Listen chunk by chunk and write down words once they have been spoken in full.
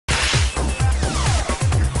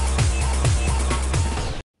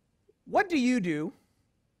do you do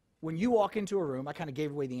when you walk into a room? I kind of gave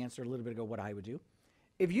away the answer a little bit ago what I would do.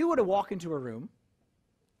 If you were to walk into a room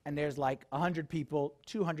and there's like 100 people,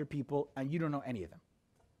 200 people, and you don't know any of them,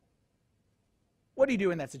 what do you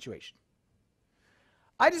do in that situation?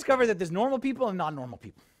 I discovered that there's normal people and non-normal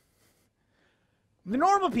people. The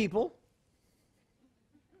normal people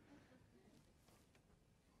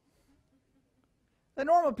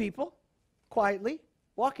quietly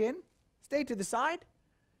walk in, stay to the side,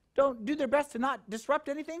 don't do their best to not disrupt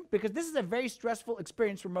anything, because this is a very stressful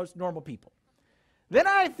experience for most normal people. Then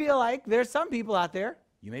I feel like there's some people out there,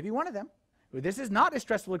 you may be one of them, where this is not a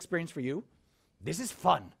stressful experience for you. This is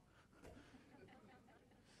fun.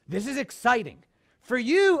 This is exciting. For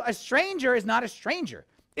you, a stranger is not a stranger.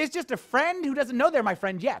 It's just a friend who doesn't know they're my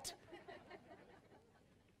friend yet.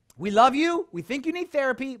 We love you. We think you need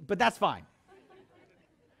therapy, but that's fine.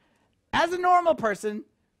 As a normal person,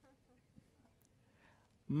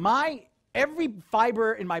 every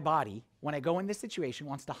fiber in my body, when I go in this situation,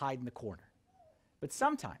 wants to hide in the corner. But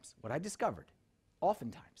sometimes, what I discovered,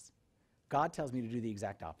 oftentimes, God tells me to do the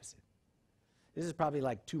exact opposite. This is probably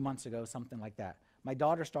like 2 months ago, something like that. My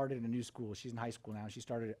daughter started a new school. She's in high school now. She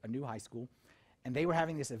started a new high school. And they were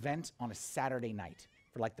having this event on a Saturday night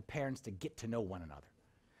for like the parents to get to know one another.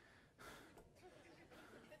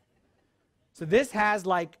 So this has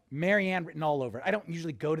like Marianne written all over it. I don't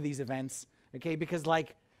usually go to these events, okay, because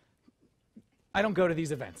like I don't go to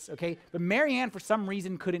these events, okay? But Marianne, for some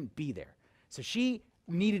reason, couldn't be there. So she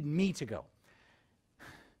needed me to go.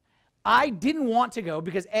 I didn't want to go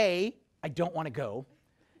because A, I don't want to go.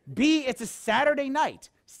 B, it's a Saturday night.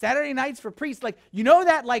 Saturday nights for priests, like, you know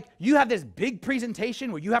that, like, you have this big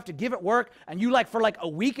presentation where you have to give at work and you, like, for, like, a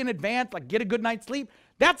week in advance, like, get a good night's sleep?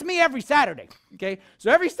 That's me every Saturday, okay? So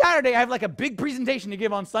every Saturday I have, like, a big presentation to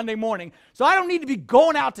give on Sunday morning, so I don't need to be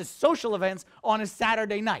going out to social events on a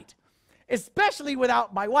Saturday night, especially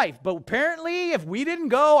without my wife. But apparently, if we didn't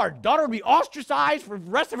go, our daughter would be ostracized for the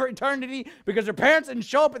rest of her eternity because her parents didn't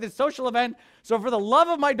show up at this social event. So for the love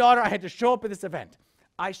of my daughter, I had to show up at this event.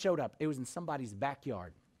 I showed up. It was in somebody's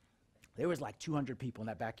backyard. There was like 200 people in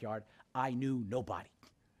that backyard. I knew nobody.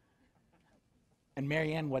 And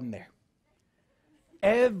Marianne wasn't there.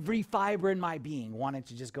 Every fiber in my being wanted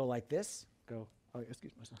to just go like this, go, oh,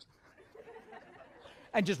 excuse myself,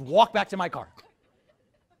 and just walk back to my car.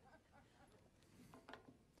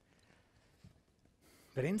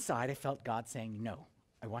 But inside, I felt God saying, no,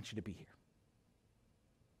 I want you to be here.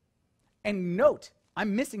 And note,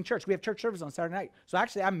 I'm missing church. We have church service on Saturday night. So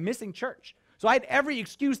actually, I'm missing church. So I had every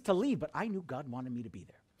excuse to leave, but I knew God wanted me to be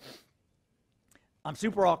there. I'm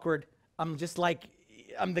super awkward. I'm just like,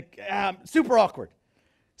 super awkward.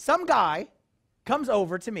 Some guy comes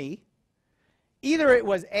over to me. Either it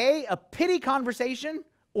was A, a pity conversation,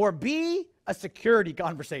 or B, a security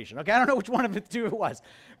conversation. Okay, I don't know which one of the two it was.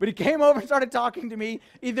 But he came over and started talking to me.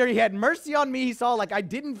 Either he had mercy on me, he saw like I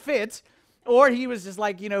didn't fit, or he was just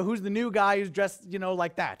like, you know, who's the new guy who's dressed, you know,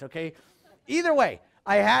 like that, okay? Either way,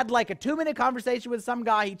 I had like a 2-minute conversation with some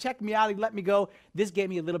guy. He checked me out. He let me go. This gave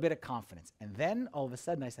me a little bit of confidence. And then all of a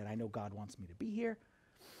sudden I said, I know God wants me to be here.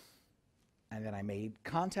 And then I made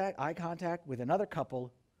eye contact with another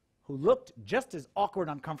couple who looked just as awkward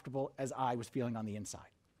and uncomfortable as I was feeling on the inside.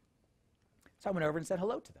 So I went over and said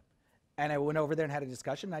hello to them. And I went over there and had a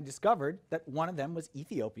discussion. And I discovered that one of them was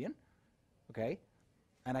Ethiopian, okay?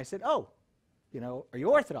 And I said, oh, you know, are you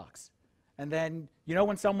Orthodox? And then, you know,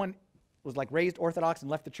 when someone was like raised Orthodox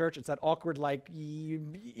and left the church, it's that awkward, like,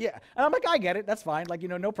 yeah. And I'm like, I get it. That's fine. Like, you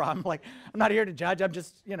know, no problem. Like, I'm not here to judge. I'm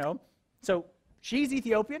just, you know. So she's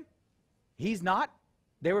Ethiopian. He's not.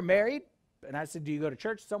 They were married. And I said, do you go to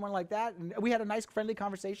church? Someone like that. And we had a nice, friendly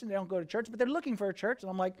conversation. They don't go to church, but they're looking for a church. And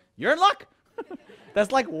I'm like, you're in luck.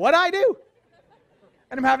 That's like what I do.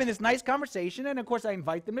 And I'm having this nice conversation. And, of course, I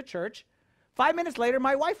invite them to church. 5 minutes later,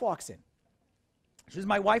 my wife walks in. As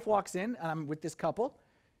my wife walks in, and I'm with this couple,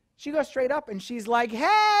 she goes straight up, and she's like,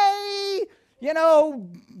 hey, you know,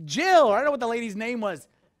 Jill, or I don't know what the lady's name was.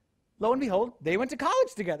 Lo and behold, they went to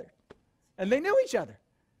college together, and they knew each other.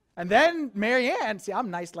 And then Marianne, see,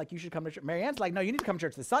 I'm nice, like, you should come to church. Marianne's like, no, you need to come to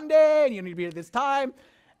church this Sunday, and you need to be at this time.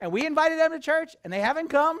 And we invited them to church, and they haven't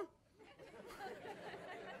come.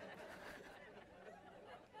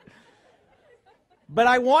 But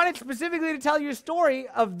I wanted specifically to tell you a story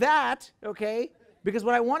of that, okay? Because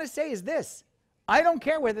what I want to say is this. I don't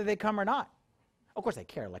care whether they come or not. Of course I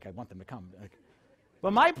care, like I want them to come.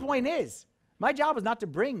 But my point is, my job is not to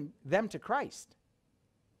bring them to Christ.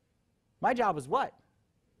 My job is what?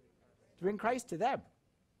 To bring Christ to them.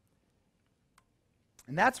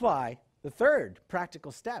 And that's why the third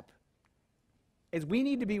practical step is we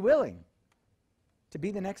need to be willing to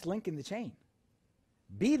be the next link in the chain.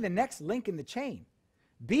 Be the next link in the chain.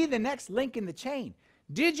 Be the next link in the chain.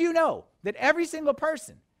 Did you know that every single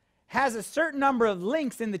person has a certain number of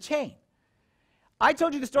links in the chain? I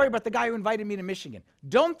told you the story about the guy who invited me to Michigan.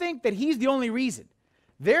 Don't think that he's the only reason.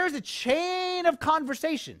 There's a chain of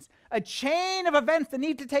conversations, a chain of events that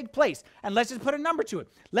need to take place. And let's just put a number to it.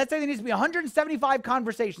 Let's say there needs to be 175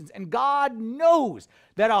 conversations, and God knows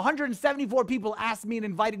that 174 people asked me and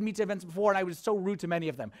invited me to events before, and I was so rude to many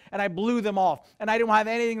of them, and I blew them off, and I didn't have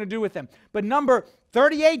anything to do with them. But number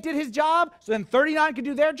 38 did his job, so then 39 could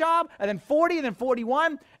do their job, and then 40, and then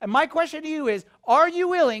 41. And my question to you is, are you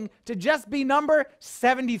willing to just be number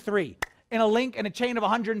 73? In a link in a chain of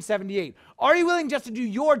 178. Are you willing just to do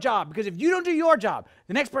your job? Because if you don't do your job,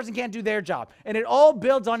 the next person can't do their job. And it all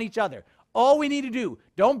builds on each other. All we need to do,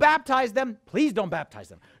 don't baptize them. Please don't baptize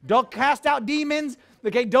them. Don't cast out demons.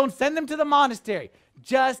 Okay, don't send them to the monastery.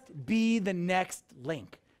 Just be the next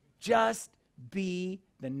link. Just be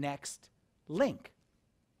the next link.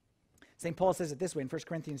 St. Paul says it this way in 1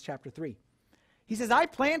 Corinthians chapter 3. He says, I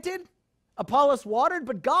planted, Apollos watered,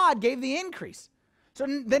 but God gave the increase. So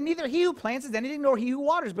then neither he who plants is anything nor he who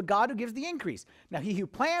waters, but God who gives the increase. Now he who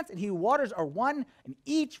plants and he who waters are one, and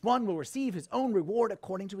each one will receive his own reward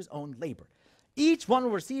according to his own labor. Each one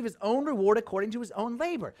will receive his own reward according to his own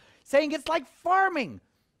labor. Saying it's like farming.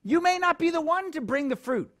 You may not be the one to bring the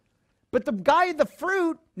fruit, but the guy in the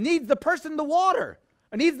fruit needs the person to water,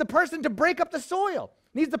 or needs the person to break up the soil,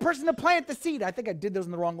 needs the person to plant the seed. I think I did those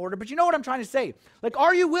in the wrong order, but you know what I'm trying to say. Like,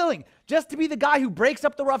 are you willing just to be the guy who breaks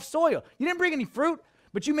up the rough soil? You didn't bring any fruit,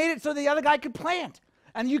 but you made it so the other guy could plant.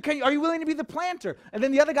 And are you willing to be the planter? And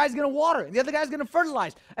then the other guy's going to water, and the other guy's going to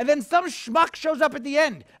fertilize. And then some schmuck shows up at the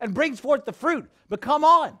end and brings forth the fruit. But come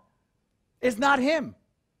on. It's not him.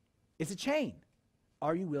 It's a chain.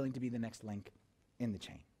 Are you willing to be the next link in the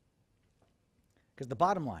chain? Because the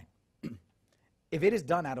bottom line, if it is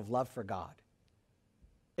done out of love for God,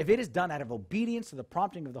 if it is done out of obedience to the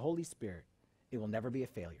prompting of the Holy Spirit, it will never be a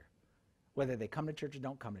failure. Whether they come to church or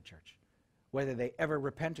don't come to church. Whether they ever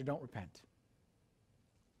repent or don't repent.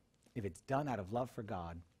 If it's done out of love for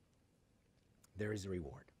God, there is a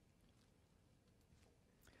reward.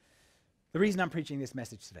 The reason I'm preaching this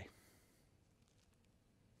message today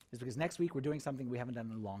is because next week we're doing something we haven't done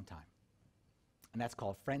in a long time. And that's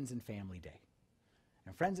called Friends and Family Day.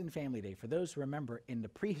 And Friends and Family Day, for those who remember in the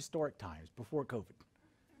prehistoric times before COVID,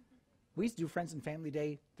 we used to do Friends and Family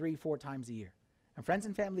Day 3-4 times a year. And Friends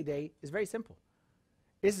and Family Day is very simple.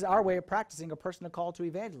 This is our way of practicing a personal call to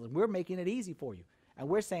evangelism. We're making it easy for you. And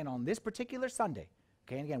we're saying on this particular Sunday,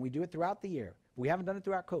 okay, and again, we do it throughout the year. We haven't done it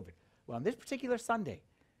throughout COVID. Well, on this particular Sunday,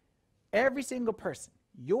 every single person,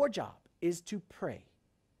 your job is to pray,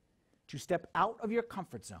 to step out of your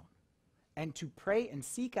comfort zone, and to pray and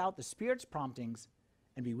seek out the Spirit's promptings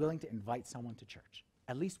and be willing to invite someone to church,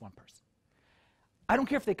 at least one person. I don't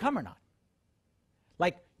care if they come or not.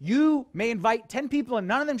 Like, you may invite 10 people and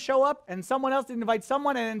none of them show up, and someone else didn't invite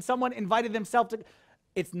someone, and then someone invited themselves to.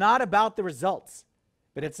 It's not about the results,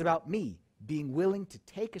 but it's about me being willing to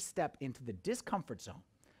take a step into the discomfort zone,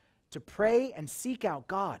 to pray and seek out,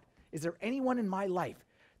 God, is there anyone in my life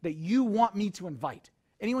that you want me to invite?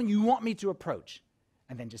 Anyone you want me to approach?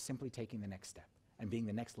 And then just simply taking the next step and being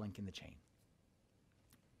the next link in the chain.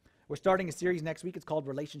 We're starting a series next week. It's called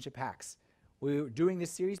Relationship Hacks. We're doing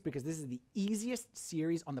this series because this is the easiest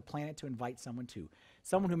series on the planet to invite someone to.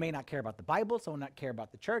 Someone who may not care about the Bible, someone not care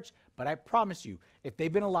about the church, but I promise you, if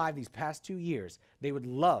they've been alive these past 2 years, they would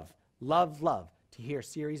love to hear a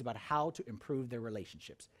series about how to improve their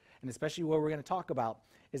relationships. And especially what we're going to talk about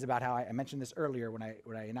is about how I mentioned this earlier when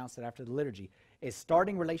I announced it after the liturgy, is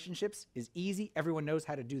starting relationships is easy. Everyone knows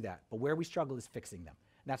how to do that. But where we struggle is fixing them.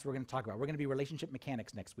 And that's what we're going to talk about. We're going to be relationship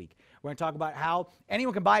mechanics next week. We're going to talk about how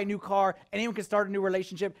anyone can buy a new car, anyone can start a new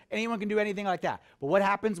relationship, anyone can do anything like that. But what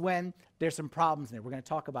happens when there's some problems in it? We're going to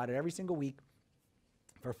talk about it every single week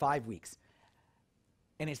for 5 weeks.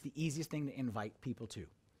 And it's the easiest thing to invite people to.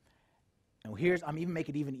 And I'm even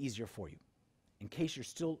making it even easier for you. In case you're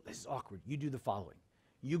still, this is awkward, you do the following.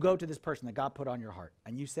 You go to this person that God put on your heart,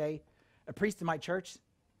 and you say, a priest in my church,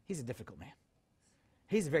 he's a difficult man.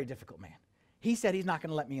 He's a very difficult man. He said he's not going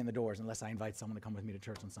to let me in the doors unless I invite someone to come with me to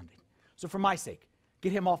church on Sunday. So for my sake,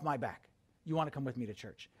 get him off my back. You want to come with me to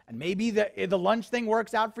church. And maybe the lunch thing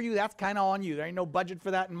works out for you. That's kind of on you. There ain't no budget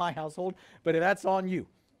for that in my household, but that's on you.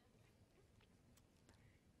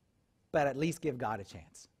 But at least give God a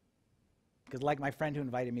chance. Because like my friend who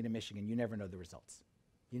invited me to Michigan, you never know the results.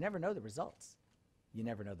 You never know the results. You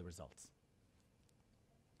never know the results.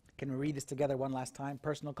 Can we read this together one last time?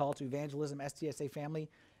 Personal call to evangelism, STSA family.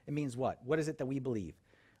 It means what? What is it that we believe?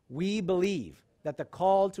 We believe that the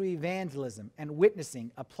call to evangelism and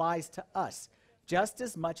witnessing applies to us just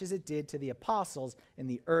as much as it did to the apostles in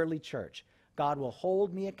the early church. God will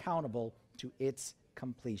hold me accountable to its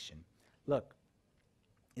completion. Look,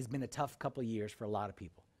 it's been a tough couple of years for a lot of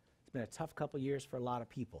people. It's been a tough couple of years for a lot of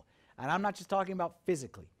people. And I'm not just talking about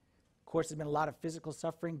physically. Of course, there's been a lot of physical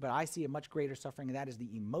suffering, but I see a much greater suffering, and that is the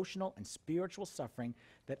emotional and spiritual suffering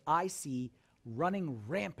that I see running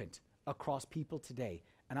rampant across people today.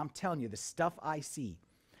 And I'm telling you, the stuff I see,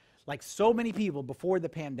 like so many people before the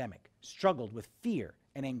pandemic struggled with fear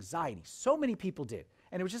and anxiety. So many people did.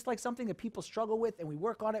 And it was just like something that people struggle with, and we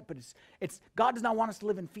work on it, but it's God does not want us to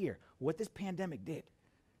live in fear. What this pandemic did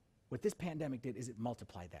is it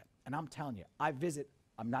multiplied that. And I'm telling you,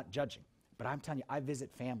 I'm not judging, but I'm telling you, I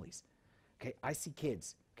visit families. Okay, I see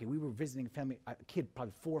kids. Okay, we were visiting a kid,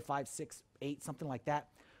 probably 4, 5, 6, 8, something like that,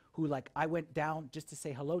 who I went down just to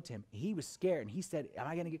say hello to him. He was scared, and he said, am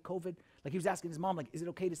I going to get COVID? He was asking his mom, is it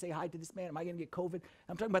okay to say hi to this man? Am I going to get COVID?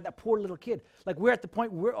 I'm talking about that poor little kid. We're at the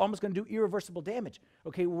point where we're almost going to do irreversible damage,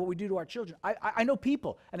 okay, what we do to our children. I know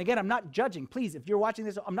people, and again, I'm not judging. Please, if you're watching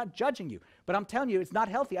this, I'm not judging you, but I'm telling you, it's not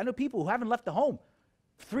healthy. I know people who haven't left the home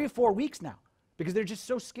 3 or 4 weeks now because they're just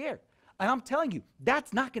so scared. And I'm telling you,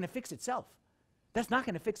 that's not going to fix itself. That's not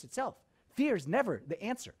going to fix itself. Fear is never the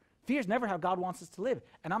answer. Fear is never how God wants us to live.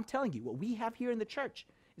 And I'm telling you, what we have here in the church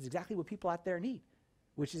is exactly what people out there need,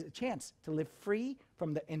 which is a chance to live free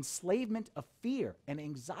from the enslavement of fear and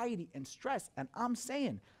anxiety and stress. And I'm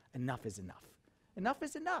saying, enough is enough. Enough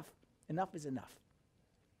is enough. Enough is enough.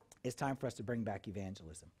 It's time for us to bring back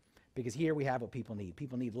evangelism, because here we have what people need.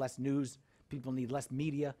 People need less news. People need less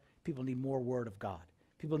media. People need more word of God.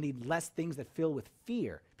 People need less things that fill with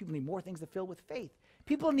fear. People need more things that fill with faith.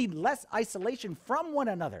 People need less isolation from one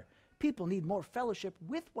another. People need more fellowship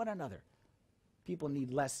with one another. People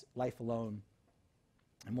need less life alone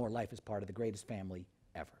and more life as part of the greatest family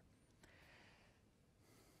ever.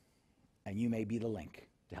 And you may be the link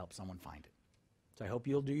to help someone find it. So I hope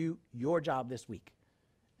you'll do your job this week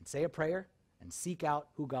and say a prayer and seek out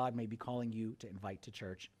who God may be calling you to invite to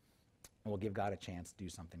church, and we'll give God a chance to do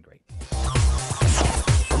something great.